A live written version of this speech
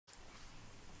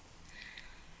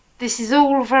This is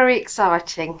all very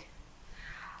exciting.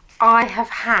 I have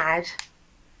had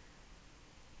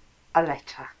a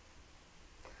letter.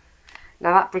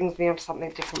 Now that brings me on to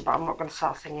something different, but I'm not going to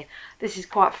start singing. This is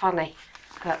quite funny.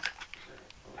 Look.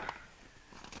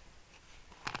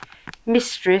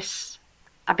 Mistress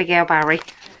Abigail Barry.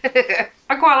 I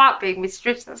quite like being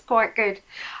mistress, that's quite good.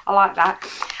 I like that.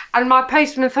 And my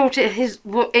postman thought it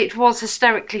was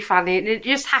hysterically funny, and it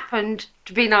just happened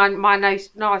to be my nice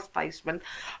postman.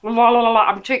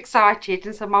 I'm too excited,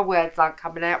 and so my words aren't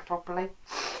coming out properly.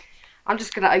 I'm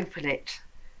just going to open it.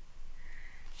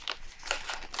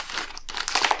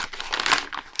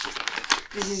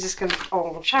 This is just going to...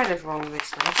 Oh, I'm showing everyone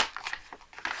this now.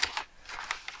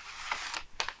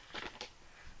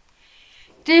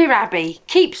 Dear Abby,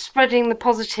 keep spreading the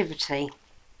positivity.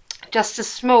 Just a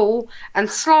small and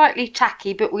slightly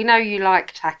tacky, but we know you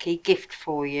like tacky, gift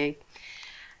for you.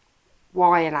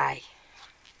 Y&A.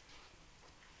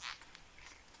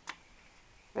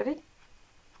 Ready?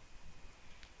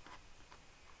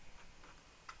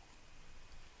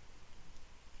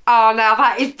 Oh, now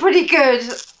that is pretty good.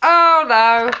 Oh,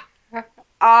 no.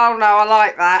 Oh, no, I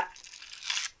like that.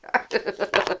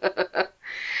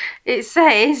 It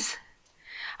says...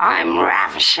 I'm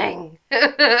ravishing.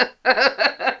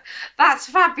 That's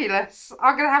fabulous.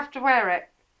 I'm going to have to wear it.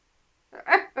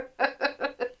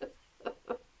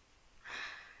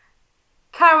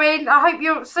 COEN, I hope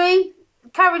you'll see.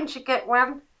 COEN should get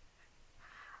one.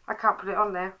 I can't put it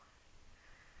on now.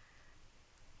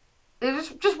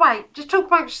 Just wait. Just talk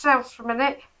amongst yourselves for a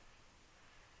minute.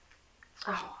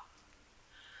 Oh,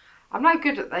 I'm no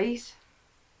good at these.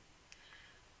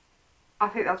 I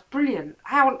think that's brilliant.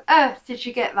 How on earth did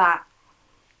you get that?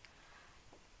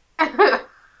 And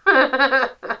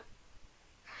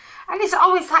it's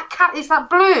it's that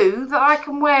blue that I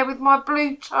can wear with my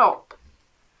blue top.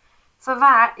 So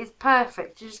that is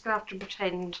perfect. You're just gonna have to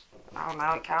pretend. Oh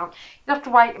no, it can't. You have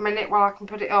to wait a minute while I can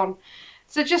put it on.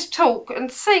 So just talk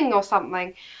and sing or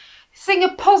something. Sing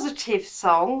a positive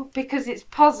song because it's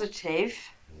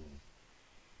positive.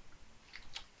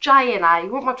 J and A.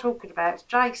 What am I talking about? It's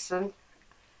Jason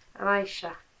and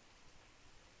AISHA.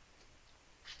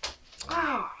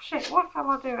 Oh shit, what can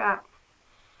I do that?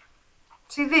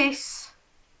 See this?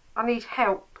 I need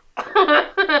help.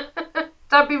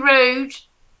 Don't be rude.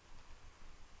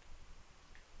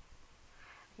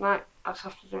 No, I just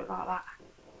have to do it like that.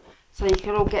 So you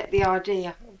can all get the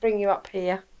idea. I'll bring you up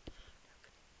here.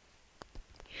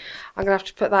 I'm going to have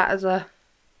to put that as a...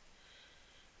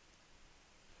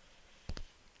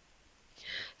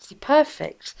 See,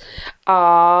 perfect.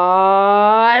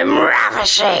 I'm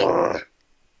ravishing.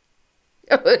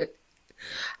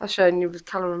 I've shown you with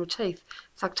colour on my teeth.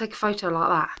 So I can take a photo like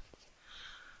that.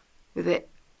 With it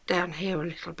down here a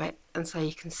little bit. And so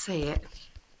you can see it.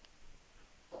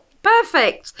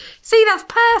 Perfect. See, that's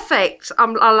perfect.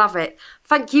 I love it.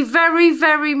 Thank you very,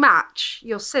 very much.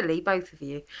 You're silly, both of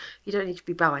you. You don't need to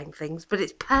be buying things, but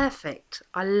it's perfect.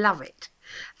 I love it.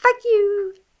 Thank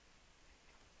you.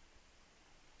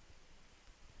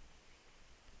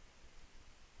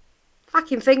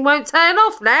 Fucking thing won't turn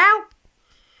off now.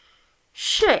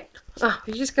 Shit. Oh,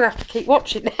 you're just going to have to keep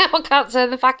watching now. I can't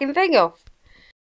turn the fucking thing off.